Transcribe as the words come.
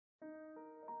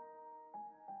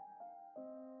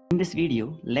In this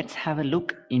video, let's have a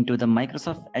look into the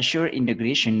Microsoft Azure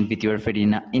integration with your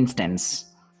Fedena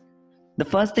instance. The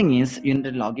first thing is you need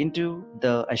to log into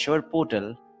the Azure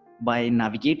portal by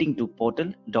navigating to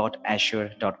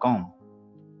portal.azure.com.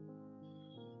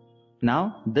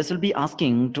 Now, this will be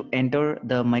asking to enter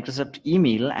the Microsoft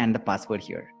email and the password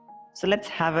here. So let's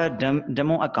have a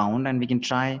demo account and we can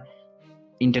try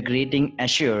integrating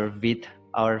Azure with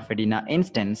our Fedena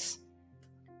instance.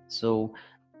 So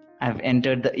I've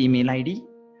entered the email ID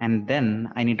and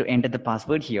then I need to enter the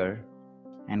password here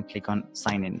and click on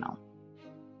sign in now.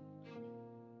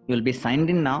 You'll be signed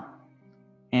in now,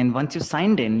 and once you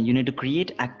signed in, you need to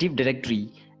create Active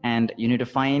Directory and you need to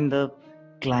find the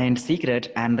client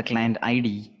secret and the client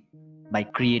ID by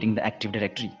creating the Active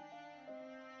Directory.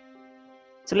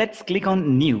 So let's click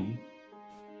on new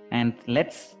and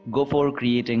let's go for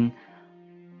creating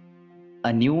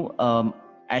a new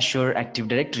Azure Active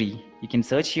Directory. You can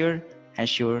search here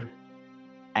Azure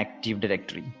Active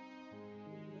Directory.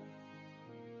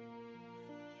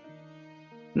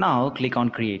 Now click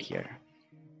on create here.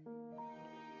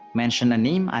 Mention a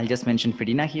name. I'll just mention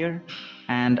Fedena here,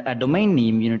 and a domain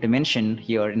name you need to mention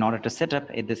here in order to set up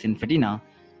this in Fedena.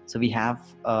 So we have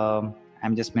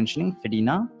I'm just mentioning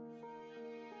Fedena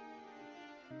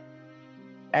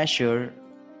Azure.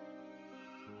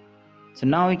 So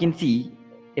now you can see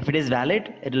if it is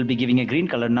valid, it will be giving a green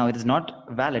color. Now it is not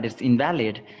valid, it's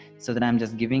invalid. So then I'm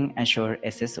just giving Azure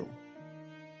SSO.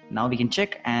 Now we can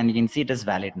check and you can see it is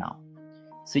valid now.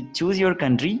 So choose your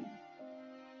country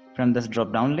from this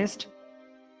drop down list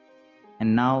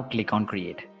and now click on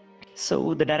create.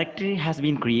 So the directory has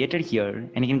been created here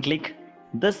and you can click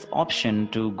this option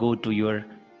to go to your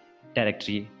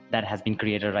directory that has been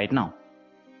created right now.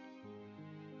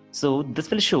 So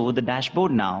this will show the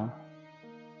dashboard now.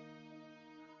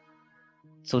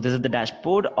 So this is the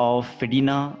dashboard of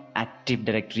Fedena Active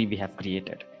Directory we have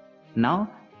created. Now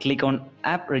click on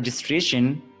app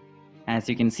registration. As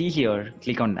you can see here,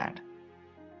 click on that.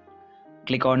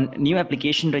 Click on new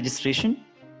application registration.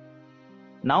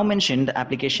 Now mention the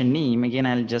application name. Again,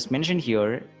 I'll just mention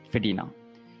here Fedena.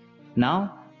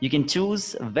 Now you can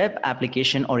choose web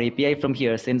application or API from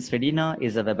here since Fedena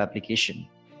is a web application.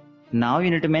 Now you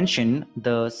need to mention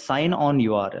the sign on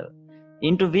URL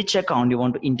into which account you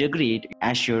want to integrate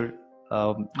Azure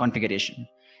configuration.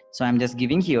 So I'm just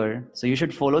giving here. So you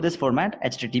should follow this format,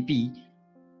 HTTP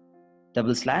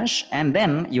 / and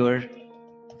then your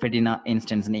Fedena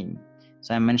instance name.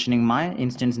 So I'm mentioning my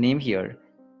instance name here.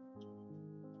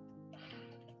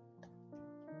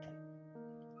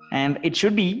 And it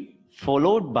should be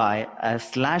followed by a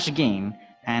 /gain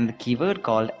and the keyword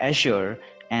called Azure,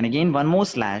 and again one more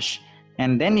slash,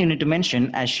 and then you need to mention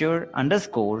Azure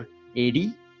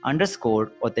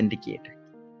 _AD_authenticate.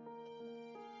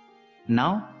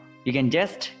 Now you can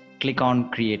just click on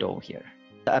create over here.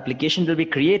 The application will be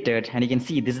created and you can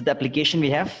see this is the application we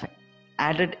have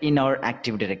added in our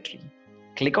Active Directory.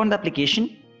 Click on the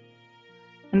application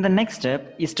and the next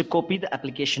step is to copy the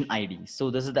application ID.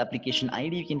 So this is the application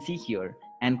ID you can see here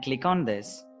and click on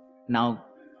this. Now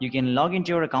you can log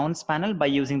into your accounts panel by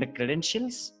using the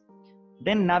credentials.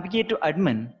 Then navigate to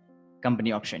admin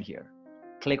company option here.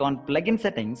 Click on plugin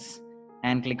settings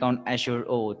and click on Azure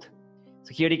Auth.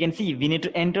 So here you can see we need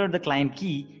to enter the client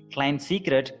key, client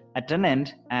secret, a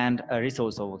tenant and a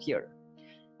resource over here.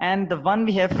 And the one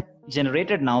we have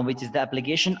generated now, which is the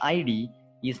application ID,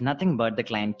 is nothing but the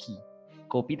client key.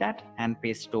 Copy that and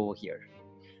paste it over here.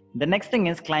 The next thing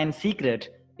is client secret.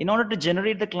 In order to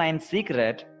generate the client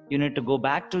secret, you need to go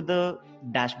back to the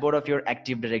dashboard of your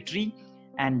Active Directory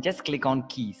and just click on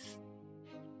keys.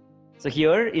 So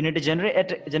here you need to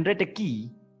generate a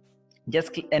key.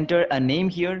 Just enter a name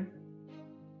here.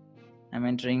 I'm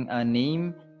entering a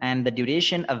name and the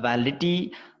duration, a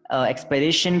validity,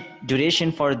 expiration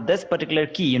duration for this particular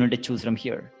key you need to choose from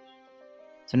here.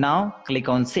 So now click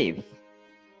on save.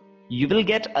 You will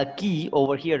get a key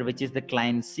over here which is the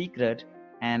client secret,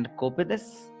 and copy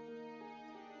this.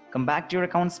 Come back to your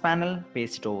accounts panel,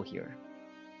 paste it over here.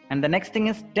 And the next thing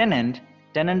is tenant.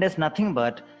 Tenant is nothing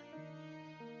but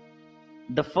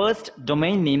the first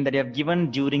domain name that you have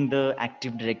given during the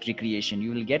Active Directory creation.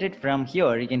 You will get it from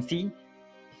here. You can see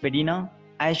Fedena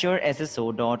Azure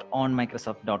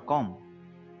SSO.onmicrosoft.com.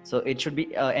 So it should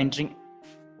be entering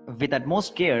with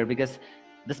utmost care because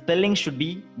the spelling should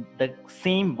be the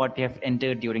same what you have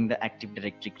entered during the Active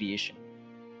Directory creation.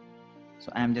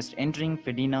 So I'm just entering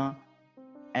Fedena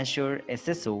Azure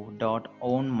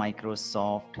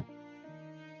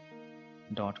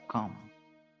SSO.onmicrosoft.com.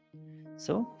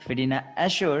 So Fedena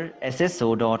Azure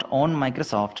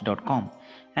SSO.onmicrosoft.com.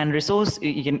 And resource,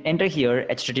 you can enter here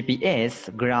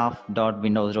https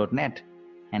graph.windows.net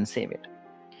and save it.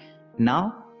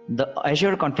 Now the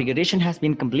Azure configuration has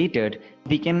been completed.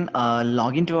 We can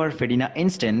log into our Fedena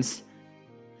instance.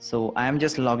 So I am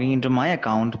just logging into my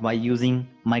account by using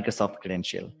Microsoft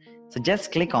credential. So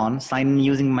just click on sign in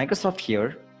using Microsoft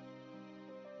here.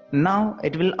 Now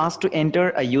it will ask to enter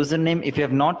a username if you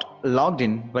have not logged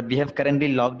in, but we have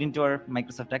currently logged into our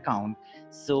Microsoft account.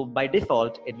 So by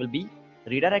default, it will be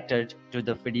redirected to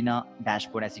the Fedena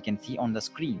dashboard, as you can see on the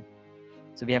screen.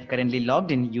 So we have currently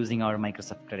logged in using our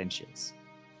Microsoft credentials.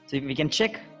 So we can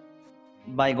check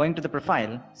by going to the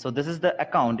profile. So this is the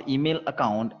account, email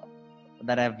account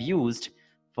that I've used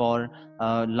for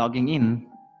logging in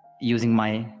using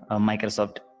my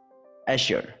Microsoft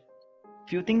Azure.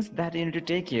 Few things that you need to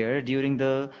take care during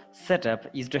the setup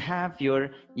is to have your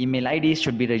email ID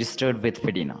should be registered with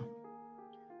Fedena.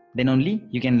 Then only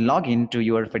you can log in to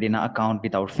your Fedena account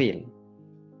without fail.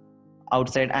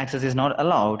 Outside access is not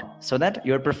allowed, so that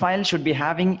your profile should be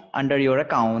having under your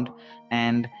account,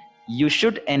 and you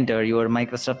should enter your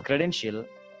Microsoft credential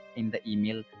in the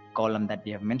email column that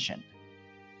we have mentioned.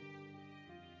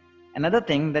 Another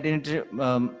thing that you need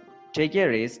to take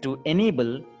care is to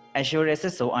enable Azure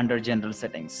SSO under general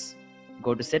settings.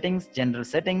 Go to settings, general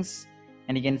settings,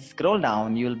 and you can scroll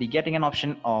down. You will be getting an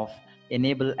option of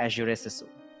enable Azure SSO.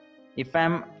 If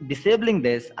I'm disabling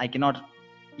this, I cannot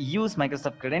use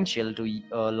Microsoft credential to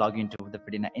log into the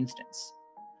Fedena instance.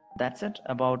 That's it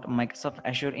about Microsoft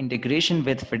Azure integration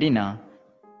with Fedena.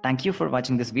 Thank you for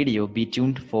watching this video. Be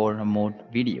tuned for more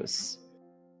videos.